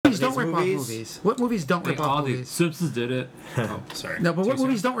don't rip off movies. movies? What movies don't They rip all off do. movies? Simpsons did it. Oh, sorry. No, but what Too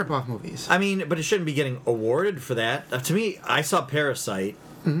movies soon. don't rip off movies? I mean, but it shouldn't be getting awarded for that. To me, I saw Parasite,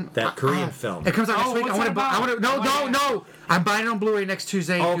 that Korean film. It comes out next Oh, week. what's I want to that buy. I about? want to. No, Oh, no, yeah. no. I'm buying it on Blu-ray next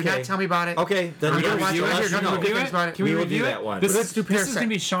Tuesday. Do Okay. not tell me about it. Okay, then I'm we gonna gotta watch review it. it. I hear Let you nothing know. but good things about it. Can we We will review do it? that one. This, Let's do this is Parasite. gonna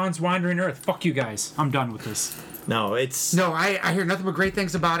be Sean's Wandering Earth. Fuck you guys. I'm done with this. No, it's No, I hear nothing but great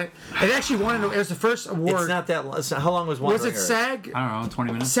things about it. It actually won. It was the first award. it's not that. How long was was Wandering it Earth? SAG? I don't know,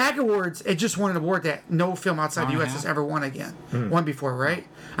 20 minutes. SAG Awards. It just won an award that no film outside the Oh, U.S. yeah? has ever won again. Won before, right?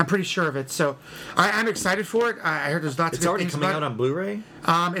 I'm pretty sure of it. So I'm excited for it. I heard there's lots It's of good already things coming about out on Blu-ray.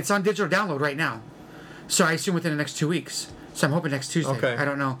 it. It's on digital download right now. So I assume within the next 2 weeks. So I'm hoping next Tuesday. Okay. I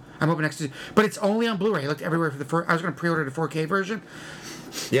don't know. I'm hoping next Tuesday. But it's only on Blu-ray. I looked everywhere for I was going to pre-order the 4K version.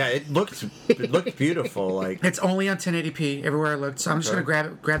 Yeah, it looked beautiful. Like It's only on 1080p everywhere I looked. So I'm just Okay. going to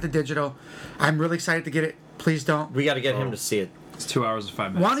grab the digital. I'm really excited to get it. Please don't. we got to get him to see it. It's 2 hours and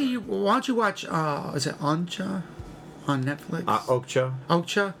 5 minutes. Why don't you watch? Is it Oncha on Netflix? Okja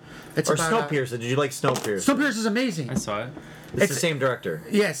Okja. It's or about, Snowpiercer. Did you like Snowpiercer? Snowpiercer is amazing. I saw it. It's the it's- same director.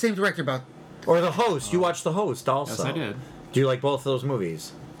 Yeah, same director. About Or The Host. You watched The Host also. Yes, I did. Do you like both of those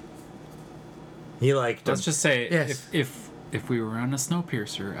movies? You liked them. Let's just say, Yes. if we were on a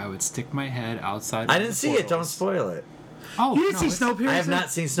Snowpiercer, I would stick my head outside. I of didn't the see it. Don't portals. spoil it. Oh, you didn't no, see it's- Snowpiercer? I have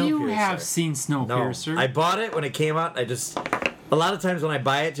not seen Snowpiercer. You have seen No, Snowpiercer. I bought it when it came out. A lot of times when I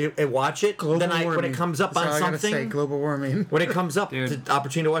buy it to watch it, Global when warming. it comes up That's on all I gotta say, something, global warming. when it comes up Dude, to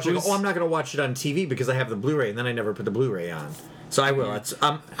opportunity to watch it, I go, who's- oh, I'm not going to watch it on TV because I have the Blu-ray, and then I never put the Blu-ray on. So I will. It's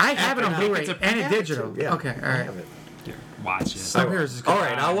I have it on after- Blu-ray it's a- and I in have it digital. too, yeah. Okay, all I right. have it. Here, watch it. Snowpiercer is good. All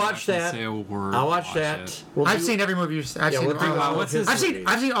right, I'll I'm watch not gonna that. say a word. I'll watch Watch that. it. We'll I've do- seen every movie. I've Yeah, seen. we'll do all- all what's of his- I've seen. movies.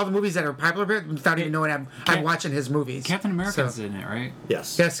 I've seen all the movies that are popular without even knowing I'm Cap- watching his movies. Captain America's So- in it, right?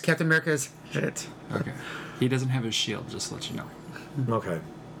 Yes. Yes, Captain America is it. Okay. He doesn't have his shield, just to let you know. Okay.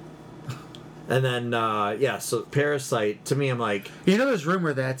 And then so Parasite. To me, I'm like, You know, there's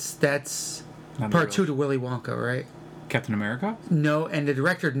rumor that's Not part real. 2 to Willy Wonka, right? Captain America? No, and the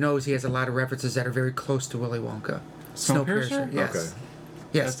director knows he has a lot of references that are very close to Willy Wonka. Snowpiercer? Yes. Okay.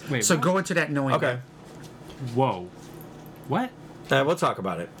 Yes. That's- wait, so what? go into that knowing. okay, Whoa. What? we'll talk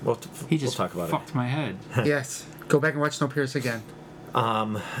about it. We'll He just talk about fucked my head. That. Yes. Go back and watch Snowpiercer again.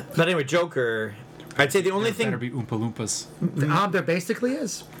 it. But anyway, Joker. I'd say the only There better thing. be Oompa Loompas. There basically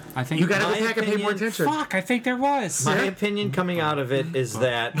is. I think You gotta My go back and pay more opinion- attention. Fuck, I think there was. My opinion coming out of it is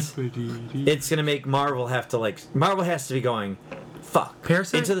that it's gonna make Marvel have to Marvel has to be going, fuck.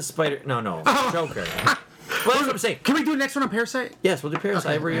 Parasite? Into the Spider. No, Oh. Joker. Well, that's what I'm saying. Can we do the next one on Parasite? Yes, we'll do Parasite.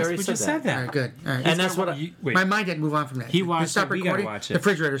 Okay, I already we said just that. said that. All right, good. All right. And that's what. Wait, My mind didn't move on from that. He You watched stop it, we gotta recording. watch it. The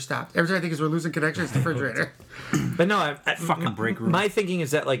refrigerator stopped. Every time I think we're losing connection, it's the refrigerator. But no, I Fucking break room. My thinking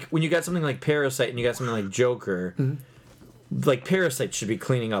is that when you got something like Parasite and you got something like Joker, Parasite should be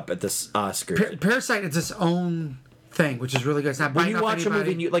cleaning up at this Oscar. Parasite is its own thing, which is really good. It's not When biting you off watch a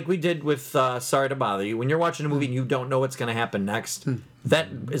anybody. movie, and like we did with Sorry to Bother You, when you're watching a movie and you don't know what's going to happen next, that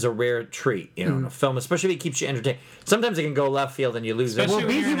is a rare treat, in a film, especially if it keeps you entertained. Sometimes it can go left field and you lose it. Especially Well,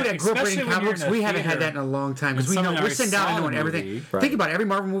 when we you're people in a- that grew up reading especially when comic you're books, in a we haven't had theater that in a long time because and we know someone we're sitting down and already knowing saw the everything. movie. Right. Think about it. Every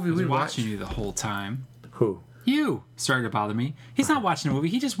Marvel movie we He's watch. watching you the whole time. Who? You. Sorry to bother me. He's not watching a movie.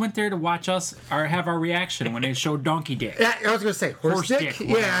 He just went there to watch us or have our reaction when they showed Donkey Dick. Yeah, I was gonna say horse dick.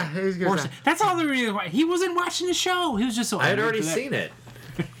 whatever. Yeah, he was gonna Horse say. dick. That's all the reason why. He wasn't watching the show. He was just so. I had already seen it.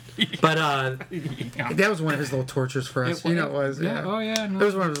 But That was one of his little tortures for us. You know it was. Yeah. Oh yeah. No. It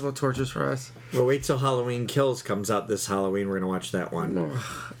was one of his little tortures for us. we'll wait till Halloween Kills comes out this Halloween. We're going to watch that one.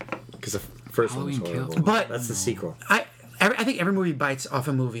 Because the first one was Halloween horrible. Kills. But- that's the sequel. I think every movie bites off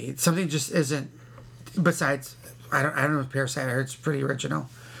a movie. Something just isn't. Besides, I don't know if Parasite. I heard it's pretty original.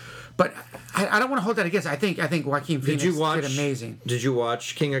 But I don't want to hold that against. I think Joaquin Phoenix Did you watch? did amazing. Did you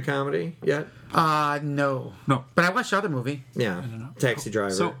watch King of Comedy yet? No. No. But I watched the other movie, Yeah. know. Taxi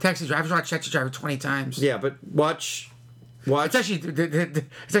Driver. So- Taxi Driver. I've watched Taxi Driver 20 times. yeah, but watch. It's actually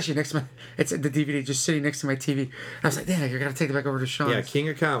it's actually next to my it's the DVD just sitting next to my TV. I was like, damn, I gotta take it back over to Sean. Yeah, King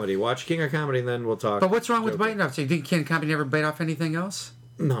of Comedy. Watch King of Comedy, and then we'll talk. But what's wrong with Joker. biting off? So you think King Comedy never bite off anything else?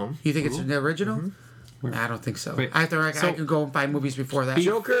 No. You think it's the original? Mm-hmm. I don't think so. Wait, I so- can go and find movies before that.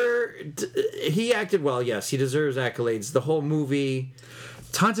 Joker, he acted well. Yes, he deserves accolades. The whole movie.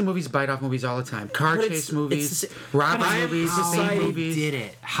 Tons of movies bite off movies all the time. Car But chase it's movies, the robbery But movies, how theme they movies. Did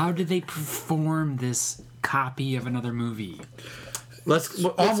it? How did they perform this copy of another movie? Let's.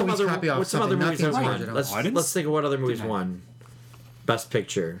 all What's some movies other? copy off What's some other something, movies that nothing's won? original. Let's Oh, I didn't let's think of what other movies didn't I? won. Best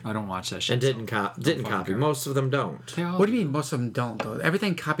Picture. I don't watch that shit. And didn't fucking copy. care. Most of them don't. They all What do you mean most of them don't though?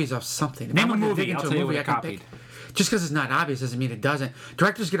 Everything copies off something. If Name I a wanted to movie. dig I'll into tell you what I it can copied. pick. just because it's not obvious doesn't mean it doesn't.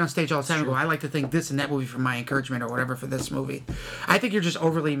 Directors get on stage all the time and go, I like to think this and that movie for my encouragement or whatever for this movie. I think you're just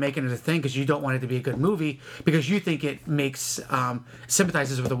overly making it a thing because you don't want it to be a good movie because you think it makes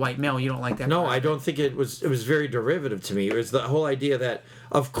sympathizes with a white male. You don't like that. No, part. I don't think it was. It was very derivative to me. It was the whole idea that,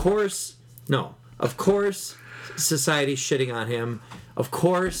 of course, society's shitting on him. Of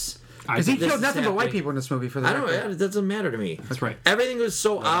course. Because he this killed is nothing but white happening. people in this movie for the I don't. record. It doesn't matter to me. That's right. Everything was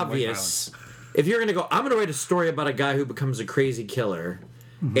so white obvious. If you're gonna go, I'm gonna write a story about a guy who becomes a crazy killer,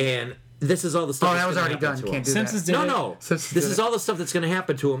 and this is all the stuff. Oh, that's that was gonna already happen done. to Can't him. do Simpsons that. did it. No. Simpsons This did is it. all the stuff that's gonna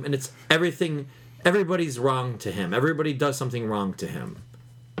happen to him, and it's everything. Everybody's wrong to him. Everybody does something wrong to him,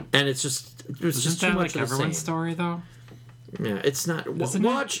 and it's just Isn't too that much like of the everyone's same. story though? Yeah, it's not. Isn't it?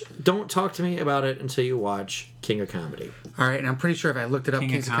 Watch. Don't talk to me about it until you watch King of Comedy. All right, and I'm pretty sure if I looked it up, King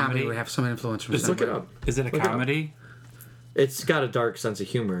of Kings of Comedy Comedy would have some influence from Just look it somewhere. up. Is it a Look it up. comedy? It's got a dark sense of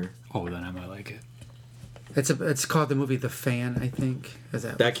humor. Oh, then I might like it. It's called the movie The Fan, I think. Is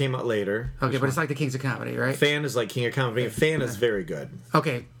that? That came out later. Okay, but it's like the Kings of Comedy, right? Fan is like King of Comedy. Fan is very good.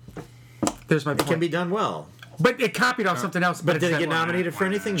 Okay. There's my point. Can be done well. But it copied off something else. But Did it it's get done well. nominated for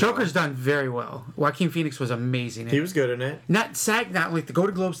anything? Joker's done very well. Joaquin Phoenix was amazing. He was good in it. Not SAG, not like the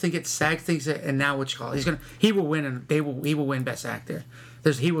Golden Globes think it, SAG thinks it, and now what you call it. He will win, and he will win Best Actor.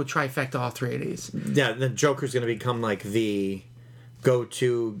 He will trifecta all three of these. Yeah, the Joker's going to become like the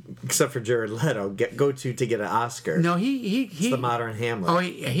go-to, except for Jared Leto, go-to to get an Oscar. No, he the modern Hamlet. Oh,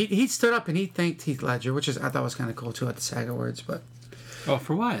 he stood up and he thanked Heath Ledger, which I thought was kind of cool too at the SAG Awards, but Oh,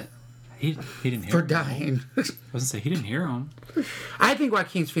 for what? He didn't hear for him. dying. I was gonna say he didn't hear him. I think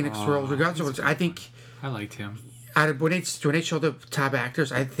Joaquin Phoenix role, regardless of what, I think I liked him. out of when they showed the top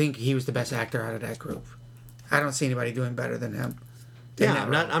actors, I think he was the best actor out of that group. I don't see anybody doing better than him. in Yeah,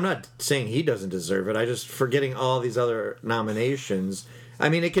 that I'm role. not saying he doesn't deserve it. I just forgetting all these other nominations. I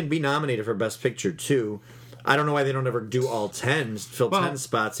mean, it can be nominated for Best Picture too. I don't know why they don't ever do all 10, fill 10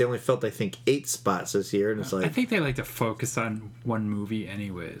 spots. They only filled, I think, 8 spots this year, and it's like I think they like to focus on one movie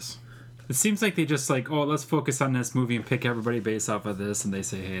anyways. It seems like they just like, oh, let's focus on this movie and pick everybody based off of this, and they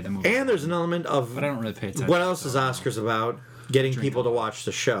say, hey, the movie. and there's an element of But I don't really pay attention. what else is Oscars about? Getting people to watch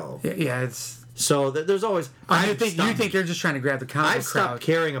the show. Yeah, it's. So there's always. You think they're just trying to grab the comic I've stopped crowd?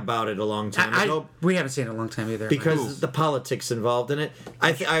 caring about it a long time ago We haven't seen it in a long time either. because the politics involved in it.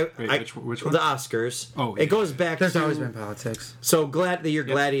 Which one? The Oscars. Oh, it yeah. goes back there's to. always been politics. So glad that your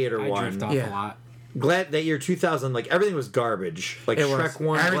Gladiator I won. drift off Yeah. a lot. Glad that year 2000, like everything was garbage. Like It was. Shrek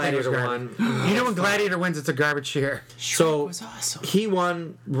won, Everything was Gladiator garbage. won. You know when Gladiator wins, it's a garbage year. So It was awesome. he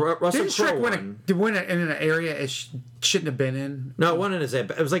won. Russell Didn't Crowe Shrek won. win in an area it shouldn't have been in? No, it won in his.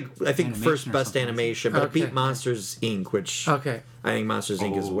 It was like I think Animation first or best something. animation, but it Okay. beat Monsters Inc., which Okay. I think Monsters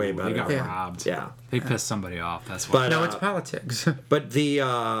Inc. is way better. They got Yeah. robbed. Yeah, They pissed somebody off. That's why. but No, it's politics. but the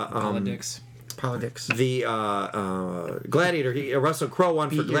Politics. Politics. the Gladiator. Russell Crowe won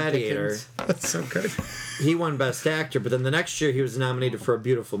for Beat your Gladiator. Dickens. That's so good. He won Best Actor, but then the next year he was nominated for A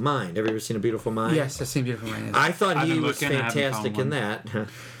Beautiful Mind. Have you ever seen A Beautiful Mind? Yes, I've seen Beautiful Mind. I thought I've he been was looking, I haven't fantastic found in one. that.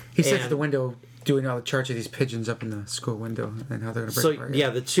 He sits And- at the window doing all the charts of these pigeons up in the school window and how they're going to break So apart.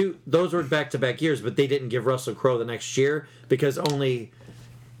 yeah, those were back-to-back years, but they didn't give Russell Crowe the next year because only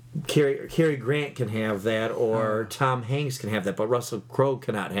Cary Grant can have that or Tom Hanks can have that, but Russell Crowe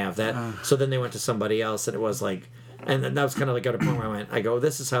cannot have that. So then they went to somebody else, and it was like, and then that was kind of like at a point where I go,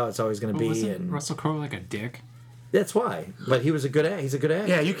 this is how it's always going to But be, wasn't and Russell Crowe like a dick? that's why. But he's a good actor.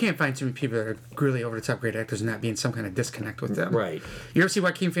 Yeah, you can't find too many people that are really over the top great actors and not being some kind of disconnect with them. Right. You ever see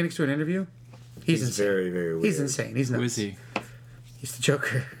Joaquin Phoenix do an interview? He's insane. very, very weird. He's insane. He's Who nuts. is he? He's the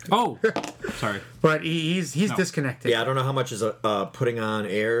Joker. Oh, sorry. But he's No. disconnected. Yeah, I don't know how much is putting on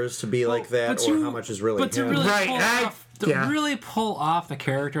airs to be like that, But or you- how much is really But to him. really Right, pull I- off, yeah. really pull off the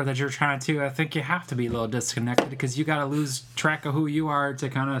character that you're trying to, I think you have to be a little disconnected because you got to lose track of who you are to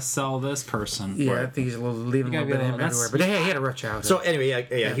kind of sell this person. Yeah, I Right. think he's a little leaving a You little gotta bit be in a little- everywhere. But he had a rough childhood. So anyway,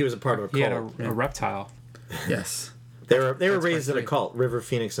 yeah, he was a part of a He had cult. a reptile. yes. They were That's raised in a quite cult. River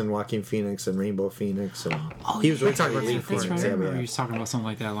Phoenix and Joaquin Phoenix and Rainbow Phoenix and Oh, he was yeah. raised talking by about Lee Lee That's Phoenix. right. I Phoenix, remember Yeah, you was talking about something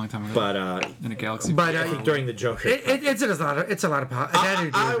like that a long time ago. but in a galaxy. But during the Joker. it's a lot of it's a lot of politics.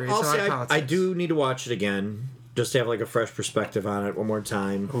 I'll say I do need to watch it again just to have like a fresh perspective on it one more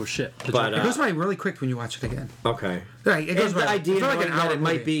time. oh shit. But It goes by really quick when you watch it again. okay. Right, it goes And by. the idea it's like knowing an that hour it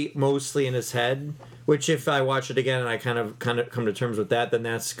might movie. be mostly in his head, which if I watch it again and I kind of come to terms with that, then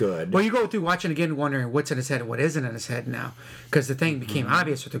that's good. Well, you go through watching again, wondering what's in his head and what isn't in his head now, because the thing became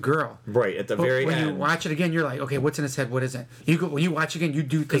obvious with the girl. right at the But very when end. you watch it again, you're like, okay, what's in his head, what isn't? When you watch again, you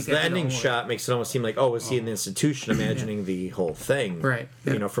do think Because the that's ending whole- shot makes it almost seem like, oh, was he in the institution, imagining the whole thing, Right,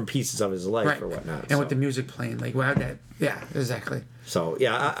 yeah. You know, from pieces of his life right, or whatnot. and with so. the music playing, like wow, that yeah, exactly. So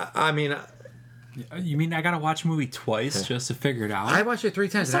yeah, I mean, You mean I gotta watch a movie twice just to figure it out? I watched it 3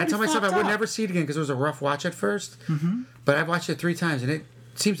 times, and I That's told myself I fucked would up. never see it again because it was a rough watch at 1st. Mm-hmm. But I've watched it 3 times, and it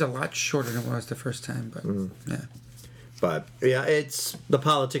seems a lot shorter than it was the first time. But yeah, But yeah, it's the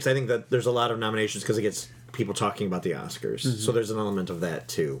politics. I think that there's a lot of nominations because it gets people talking about the Oscars. So there's an element of that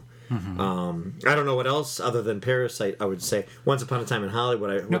too. I don't know what else other than Parasite. I would say Once Upon a Time in Hollywood.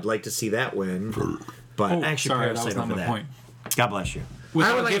 I would like to see that win. But Oh, actually, sorry, that Parasite was not over my that. point. God bless you. I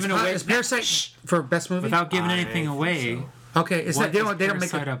Without would like giving away, is Parasite for best movie. without giving anything I away, think Okay, it's what not, they don't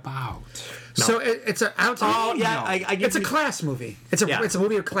make Parasite it. about? So it's a out. Oh yeah, No. I give It's a you class movie. It's a Yeah. it's a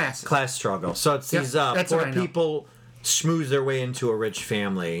movie of class. class struggle. So it's Yep, these that's poor what I know. people schmooze their way into a rich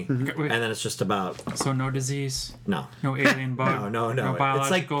family, Wait. and then it's just about So no disease, no. no alien bug, No. no It's like-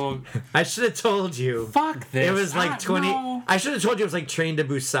 biological. I should have told you. Fuck this. It was like 20. No. I should have told you it was like Train to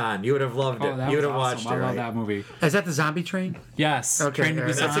Busan. You would have loved it. Oh, that You would was have awesome. watched I it, love right? that movie. Is that the zombie train? Yes. Okay, Train to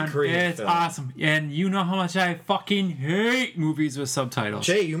alright. Busan. That's a Korean It's film. awesome. And you know how much I fucking hate movies with subtitles.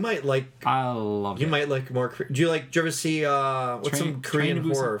 Jay, you might like. I love You it. might like more. Do you like? Do you ever see what's some Korean Train to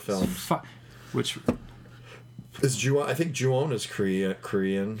Busan. horror films? Which Is Ju? I think Ju-on is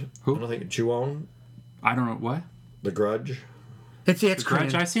Korean. Who? I don't think Ju-on. I don't know what. The Grudge. It's The Korean.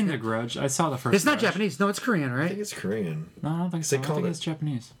 Grudge. I've seen The Grudge. I saw the first. It's not Grudge. Japanese. No, it's Korean, I right? think it's Korean. No, I don't think so. They I called think it- it's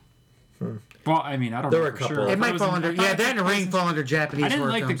Japanese. Well, I mean, I don't There know were a for couple. sure. It It might I thought fall was under. I thought Yeah, it was that and Ring fall under Japanese. I didn't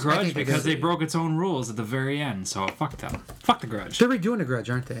horror like The films. I Grudge think because they do. broke its own rules at the very end. So fuck them. Fuck The Grudge. They're redoing the Grudge,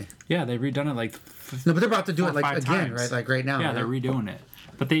 aren't they? Yeah, they redone it like. No, but they're about to do 4 it or like 5 again, times. right? Like right now. Yeah, right? they're redoing it.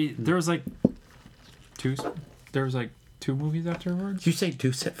 But there was like two. There was like 2 movies afterwards. Did you say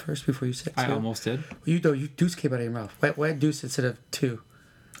Deuce at first before you said two? I almost did. You Deuce came out of your mouth. Why Deuce instead of 2?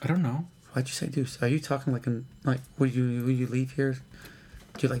 I don't know. Why'd you say Deuce? Are you talking like would you leave here?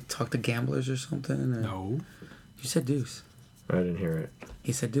 Do you like talk to gamblers or something? Or? No, You said Deuce. I didn't hear it.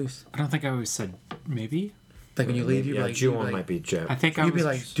 He said Deuce. I don't think I always said maybe. Like when you leave, you Yeah, like Ju-on like, might be Jap. I think I You'd was be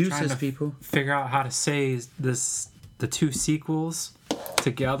like just trying deuces, to people. figure out how to say the 2 sequels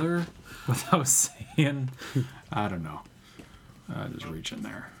together without saying. I don't know. Just reach in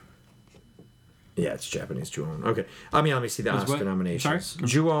there. Yeah, it's Japanese Ju-on. Okay. I mean, let me see the Was Oscar what? nominations. Sorry?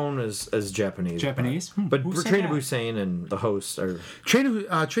 Ju-on is Japanese. Japanese? But Who said Train to that? Busan and the host are. Train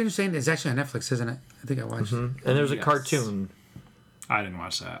Hussein is actually on Netflix, isn't it? I think I watched. And there's a Yes. cartoon. I didn't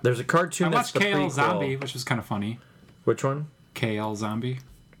watch that. There's a cartoon I that's watched the KL prequel. Zombie, which was kind of funny. Which one? KL Zombie.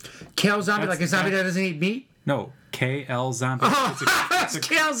 Kale Zombie, That's- like a zombie that- that doesn't eat meat. No, KL Zombie. It's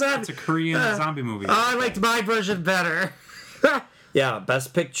Kale Zombie. It's a Korean zombie movie. Oh, I liked my version better. Yeah,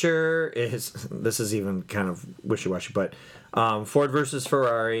 Best Picture is. This is even kind of wishy-washy, but Ford versus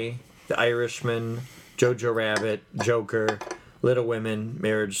Ferrari, The Irishman, Jojo Rabbit, Joker, Little Women,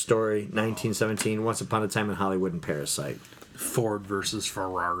 Marriage Story, 1917, Once Upon a Time in Hollywood, and Parasite. Ford versus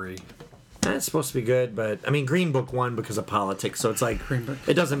Ferrari. That's supposed to be good, but I mean, Green Book won because of politics, so it's like Green Book.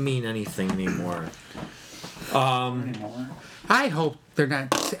 it doesn't mean anything anymore. I hope they're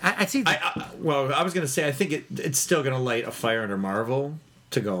not. I see. Well, I was gonna say I think it's still gonna light a fire under Marvel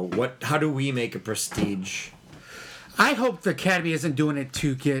to go. What? How do we make a prestige? I hope the Academy isn't doing it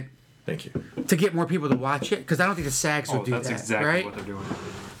to get Thank you. more people to watch it because I don't think the SAGs would Oh, do that's that, exactly right? what they're doing.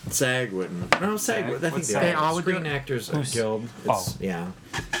 SAG wouldn't. No, SAG. I think What's they, SAG? They all would do Screen it? Actors Who's- Guild. It's, Oh. yeah.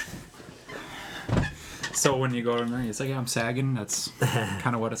 So when you go to there, it's like, yeah, I'm sagging. That's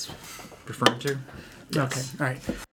kind of what it's referring to. Okay, all right.